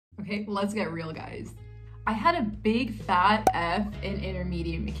Okay, let's get real, guys. I had a big fat F in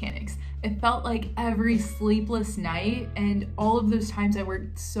intermediate mechanics. It felt like every sleepless night and all of those times I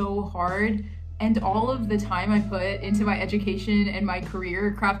worked so hard and all of the time I put into my education and my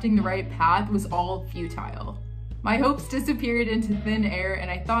career crafting the right path was all futile. My hopes disappeared into thin air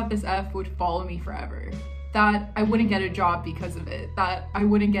and I thought this F would follow me forever. That I wouldn't get a job because of it, that I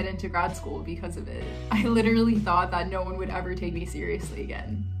wouldn't get into grad school because of it. I literally thought that no one would ever take me seriously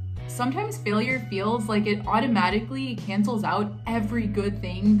again. Sometimes failure feels like it automatically cancels out every good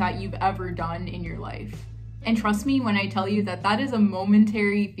thing that you've ever done in your life. And trust me when I tell you that that is a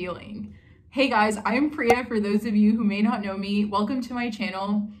momentary feeling. Hey guys, I'm Priya. For those of you who may not know me, welcome to my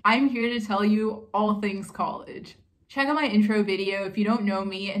channel. I'm here to tell you all things college. Check out my intro video if you don't know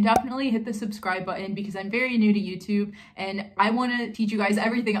me, and definitely hit the subscribe button because I'm very new to YouTube and I want to teach you guys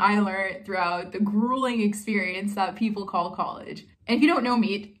everything I learned throughout the grueling experience that people call college. And if you don't know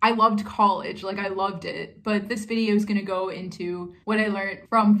me, I loved college, like I loved it, but this video is going to go into what I learned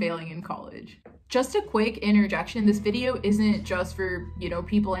from failing in college. Just a quick interjection, this video isn't just for,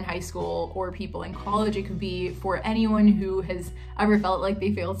 people in high school or people in college. It could be for anyone who has ever felt like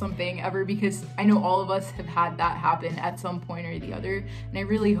they failed something ever, because I know all of us have had that happen at some point or the other. And I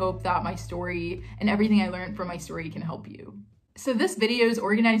really hope that my story and everything I learned from my story can help you. So this video is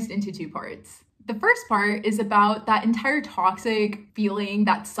organized into two parts. The first part is about that entire toxic feeling,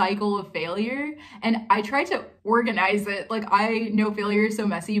 that cycle of failure, and I try to organize it. Like, I know failure is so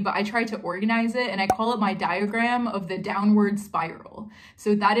messy, but I try to organize it and I call it my diagram of the downward spiral.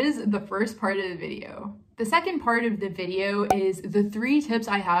 So that is the first part of the video. The second part of the video is the 3 tips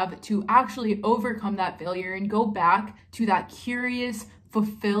I have to actually overcome that failure and go back to that curious,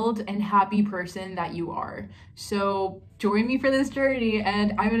 fulfilled and happy person that you are. So join me for this journey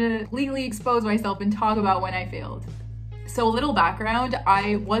and I'm gonna completely expose myself and talk about when I failed. So a little background,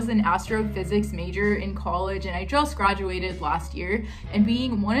 I was an astrophysics major in college and I just graduated last year, and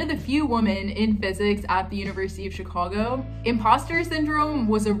being one of the few women in physics at the University of Chicago, imposter syndrome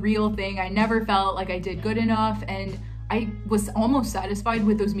was a real thing. I never felt like I did good enough and I was almost satisfied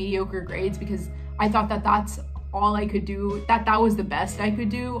with those mediocre grades because I thought that that's all I could do, that was the best I could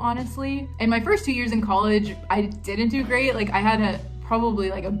do, honestly. And my first 2 years in college, I didn't do great. Like, I had probably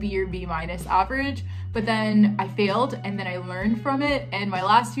like a B or B minus average, but then I failed and then I learned from it. And my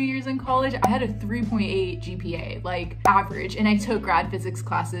last 2 years in college, I had a 3.8 GPA, like average, and I took grad physics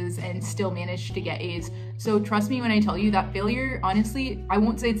classes and still managed to get A's. So trust me when I tell you that failure, honestly, I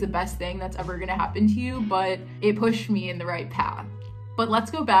won't say it's the best thing that's ever gonna happen to you, but it pushed me in the right path. But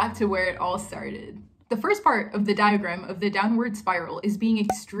let's go back to where it all started. The first part of the diagram of the downward spiral is being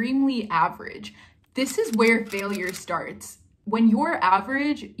extremely average. This is where failure starts. When you're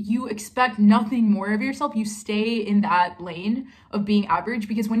average, you expect nothing more of yourself. You stay in that lane of being average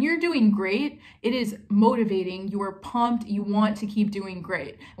because when you're doing great, it is motivating. You are pumped. You want to keep doing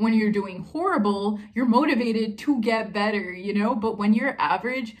great. And when you're doing horrible, you're motivated to get better, But when you're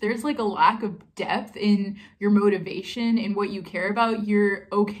average, there's like a lack of depth in your motivation and what you care about. You're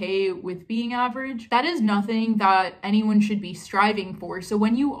okay with being average. That is nothing that anyone should be striving for. So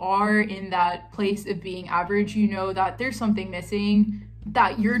when you are in that place of being average, you know that there's something missing,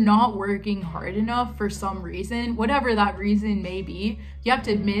 that you're not working hard enough for some reason, whatever that reason may be. You have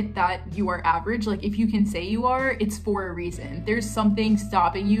to admit that you are average. Like, if you can say you are, it's for a reason. There's something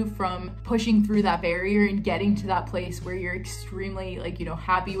stopping you from pushing through that barrier and getting to that place where you're extremely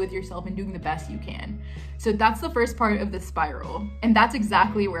happy with yourself and doing the best you can. So that's the first part of the spiral, and that's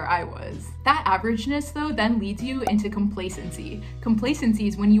exactly where I was. That averageness though then leads you into complacency. Complacency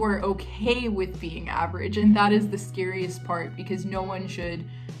is when you are okay with being average, and that is the scariest part because no one should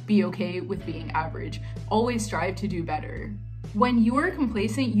be okay with being average. Always strive to do better. When you are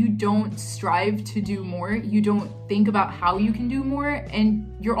complacent, you don't strive to do more, you don't think about how you can do more,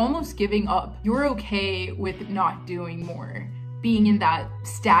 and you're almost giving up. You're okay with not doing more, being in that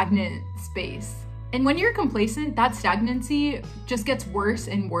stagnant space. And when you're complacent, that stagnancy just gets worse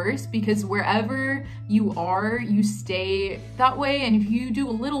and worse because wherever you are, you stay that way. And if you do a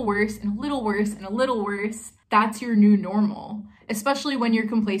little worse and a little worse and a little worse, that's your new normal. Especially when you're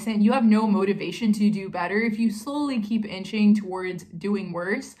complacent, you have no motivation to do better. If you slowly keep inching towards doing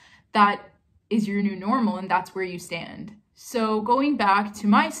worse, that is your new normal and that's where you stand. So going back to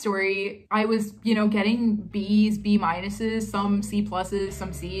my story, I was, getting B's, B minuses, some C pluses,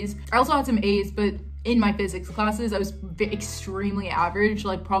 some C's. I also had some A's, but in my physics classes, I was extremely average,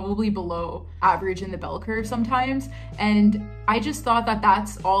 like probably below average in the bell curve sometimes. And I just thought that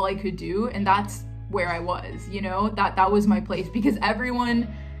that's all I could do. And that's where I was, that was my place because everyone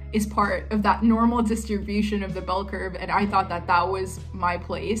is part of that normal distribution of the bell curve, and I thought that that was my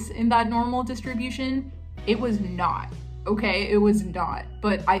place in that normal distribution. It was not, okay? It was not,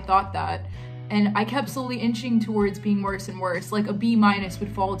 but I thought that. And I kept slowly inching towards being worse and worse. Like a B-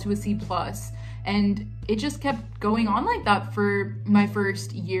 would fall to a C+. And it just kept going on like that for my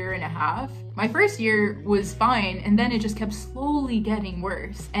first year and a half. My first year was fine, and then it just kept slowly getting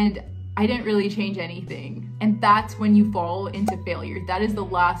worse. And I didn't really change anything. And that's when you fall into failure. That is the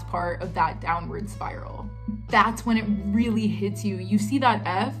last part of that downward spiral. That's when it really hits you. You see that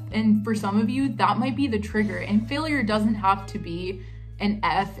F, and for some of you, that might be the trigger. And failure doesn't have to be an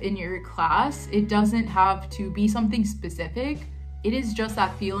F in your class. It doesn't have to be something specific. It is just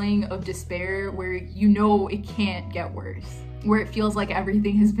that feeling of despair where you know it can't get worse, where it feels like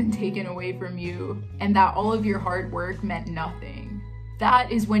everything has been taken away from you and that all of your hard work meant nothing.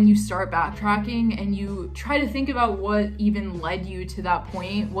 That is when you start backtracking and you try to think about what even led you to that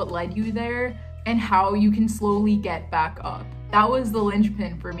point, what led you there, and how you can slowly get back up. That was the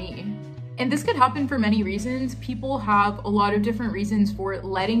linchpin for me. And this could happen for many reasons. People have a lot of different reasons for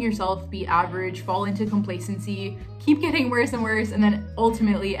letting yourself be average, fall into complacency, keep getting worse and worse, and then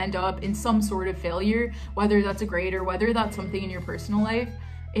ultimately end up in some sort of failure, whether that's a grade or whether that's something in your personal life.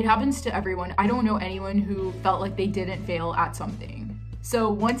 It happens to everyone. I don't know anyone who felt like they didn't fail at something.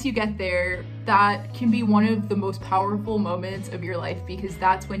 So once you get there, that can be one of the most powerful moments of your life, because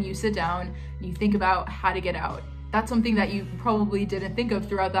that's when you sit down and you think about how to get out. That's something that you probably didn't think of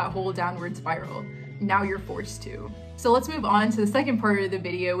throughout that whole downward spiral. Now you're forced to. So let's move on to the second part of the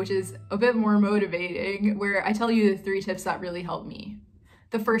video, which is a bit more motivating, where I tell you the 3 tips that really helped me.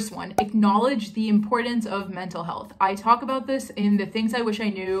 The first one, acknowledge the importance of mental health. I talk about this in the things I wish I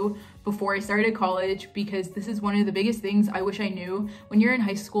knew before I started college, because this is one of the biggest things I wish I knew. When you're in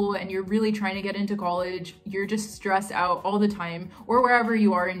high school and you're really trying to get into college, you're just stressed out all the time, or wherever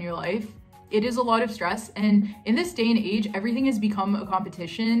you are in your life. It is a lot of stress, and in this day and age, everything has become a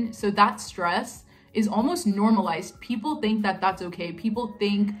competition, so that stress is almost normalized. People think that that's okay. People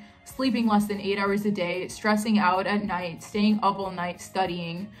think sleeping less than 8 hours a day, stressing out at night, staying up all night,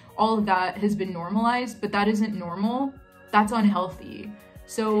 studying, all of that has been normalized, but that isn't normal. That's unhealthy.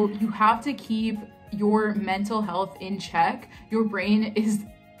 So you have to keep your mental health in check. Your brain is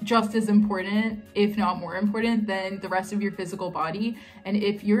just as important, if not more important, than the rest of your physical body. And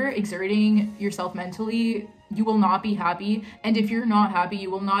if you're exerting yourself mentally, you will not be happy. And if you're not happy, you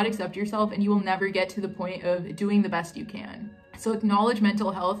will not accept yourself, and you will never get to the point of doing the best you can. So acknowledge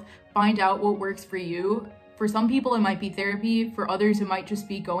mental health, find out what works for you. For some people, it might be therapy. For others, it might just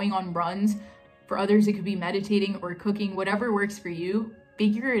be going on runs. For others, it could be meditating or cooking, whatever works for you.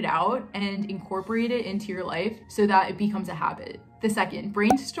 Figure it out and incorporate it into your life so that it becomes a habit. The second,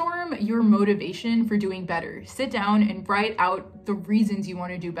 brainstorm your motivation for doing better. Sit down and write out the reasons you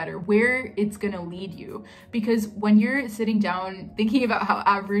want to do better, where it's going to lead you. Because when you're sitting down thinking about how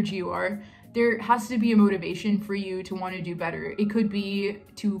average you are, there has to be a motivation for you to want to do better. It could be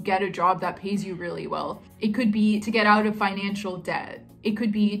to get a job that pays you really well. It could be to get out of financial debt. It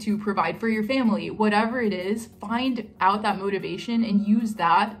could be to provide for your family. Whatever it is, find out that motivation and use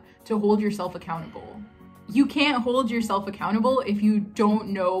that to hold yourself accountable. You can't hold yourself accountable if you don't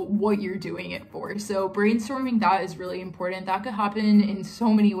know what you're doing it for. So brainstorming that is really important. That could happen in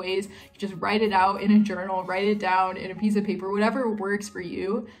so many ways. You just write it out in a journal, write it down in a piece of paper, whatever works for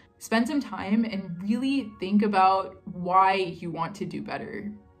you. Spend some time and really think about why you want to do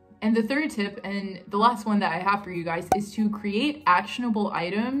better. And the third tip, and the last one that I have for you guys, is to create actionable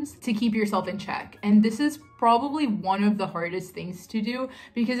items to keep yourself in check. And this is probably one of the hardest things to do,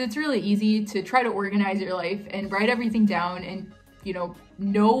 because it's really easy to try to organize your life and write everything down and,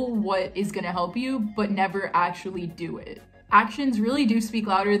 know what is going to help you, but never actually do it. Actions really do speak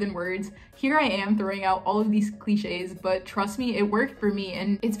louder than words. Here I am throwing out all of these cliches, but trust me, it worked for me.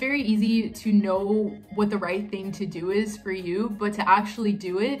 And it's very easy to know what the right thing to do is for you, but to actually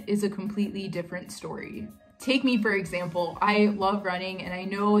do it is a completely different story. Take me, for example. I love running, and I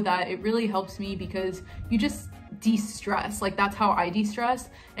know that it really helps me because you just de-stress. Like, that's how I de-stress,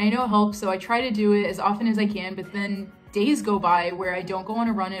 and I know it helps, so I try to do it as often as I can, but then days go by where I don't go on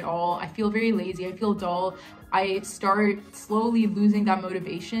a run at all. I feel very lazy, I feel dull. I start slowly losing that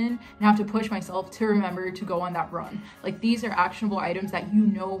motivation and have to push myself to remember to go on that run. Like, these are actionable items that you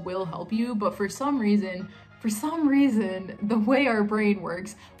know will help you, but for some reason, the way our brain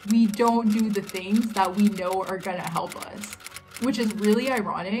works, we don't do the things that we know are gonna help us, which is really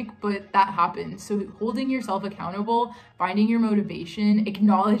ironic, but that happens. So holding yourself accountable, finding your motivation,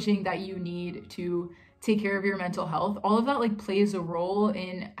 acknowledging that you need to take care of your mental health, all of that plays a role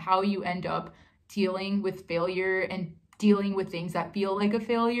in how you end up dealing with failure and dealing with things that feel like a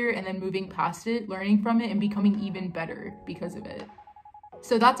failure and then moving past it, learning from it, and becoming even better because of it.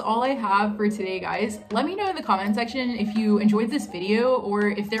 So that's all I have for today, guys. Let me know in the comment section if you enjoyed this video or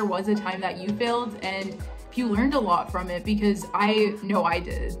if there was a time that you failed and if you learned a lot from it, because I know I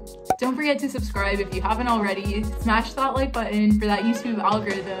did. Don't forget to subscribe if you haven't already. Smash that like button for that YouTube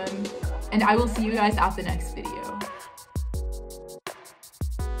algorithm, and I will see you guys at the next video.